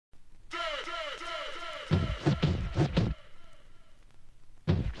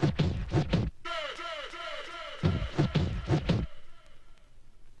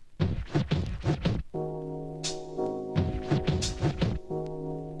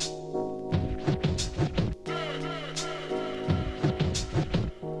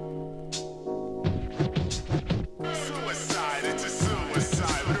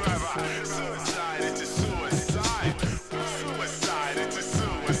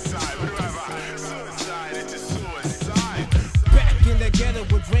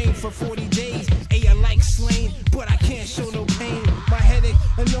for 40 days. I like slain, but I can't show no pain. My headache,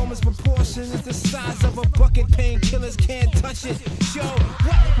 enormous proportion, is the size of a bucket. Painkillers can't touch it. Yo,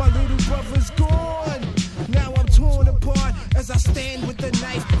 what? My little brother's gone. Now I'm torn apart as I stand with the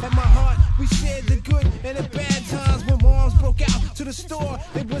knife at my heart. We shared the good and the bad times. When moms broke out to the store,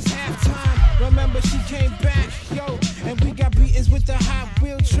 it was halftime. Remember, she came back, yo, and we got beatings with the Hot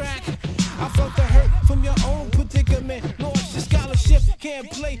Wheel track. I felt the hurt from your own predicament. Lost your scholarship, can't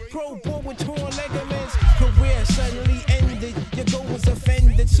play pro ball with torn ligaments. Career suddenly ended, your goal was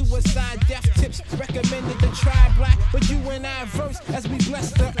offended. Suicide, death tips recommended to try black, but you and I verse as we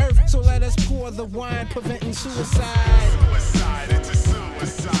bless the earth. So let us pour the wine, preventing suicide. Suicide into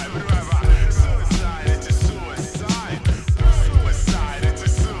suicide, whatever. Suicide into suicide. Suicide into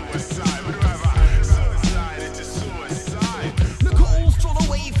suicide, whatever. Suicide into suicide. Nicole strolled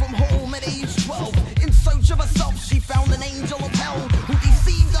away from home at age 12. In search of herself, she found an angel of hell who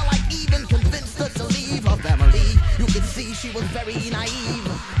deceived her like Eve and convinced her to leave her family. You could see she was very naive.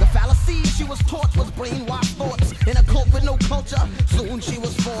 The fallacy she was taught was brainwashed thoughts in a cult with no culture. Soon she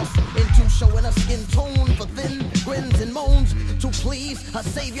was forced into showing her skin tone for thin grins and moans to please her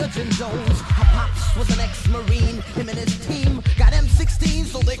savior Jim Jones. Her pops was an ex-marine. Him and his team got M16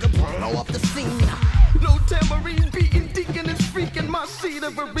 so they could blow up the scene. No tambourine beating, deacon is freaking my seat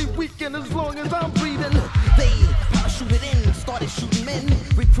every weekend as long as I'm breathing. They parachuted in, started shooting men,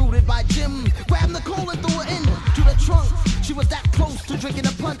 recruited by Jim. Grabbed Nicole and threw her into the trunk. She was that close to drinking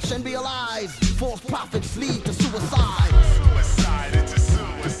a punch and realized false prophets lead to suicide. Suicide into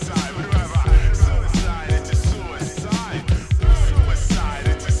suicide, whatever. Suicide into suicide. Suicide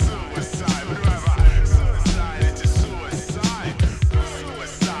into suicide, whatever. Suicide into suicide.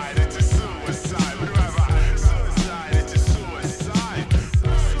 Suicide into suicide, whatever. Suicide into suicide.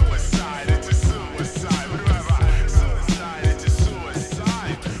 Suicide into suicide, whatever. Suicide into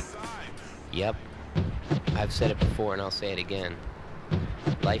suicide. Yep, I've said it before and I'll say it again.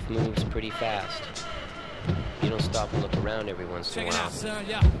 Life moves pretty fast. You don't stop and look around every once in a while. Son,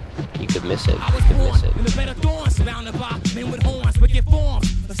 yeah. You could miss it. I was born in the bed of thorns, surrounded by men with horns, wicked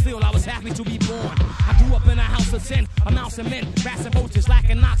forms. But still, I was happy to be born. I grew up in a house of 10, a mouse and men, rats and roaches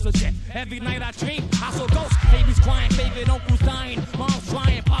lacking oxygen. Every night I dream, I saw ghosts, babies crying, favorite uncles dying, mom's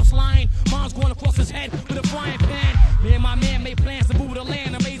trying, pops lying, mom's going across his head with a frying pan. Me and my man made plans to move the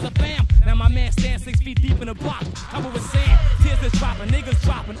land and raise a fam. Now my man stands 6 feet deep in the box, covered with sand. Tears is dropping, niggas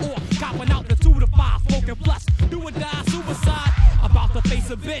dropping, or copping out the 2 to 5, smoking plus. Do or die, suicide. About to face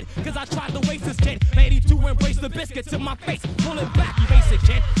a bit, cause I tried to waste this kid. Ready to embrace the biscuit to my face. Pull it back, you basic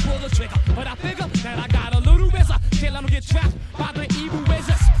kid. Pull the trigger. But I figure that I got a little risk. Can't let them get trapped by the evil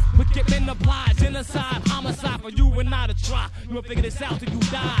wizards. Wicked men apply, genocide, homicide for you and I to try. You will figure this out till you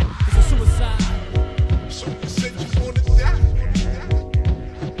die. It's a suicide. So you said you wanted that?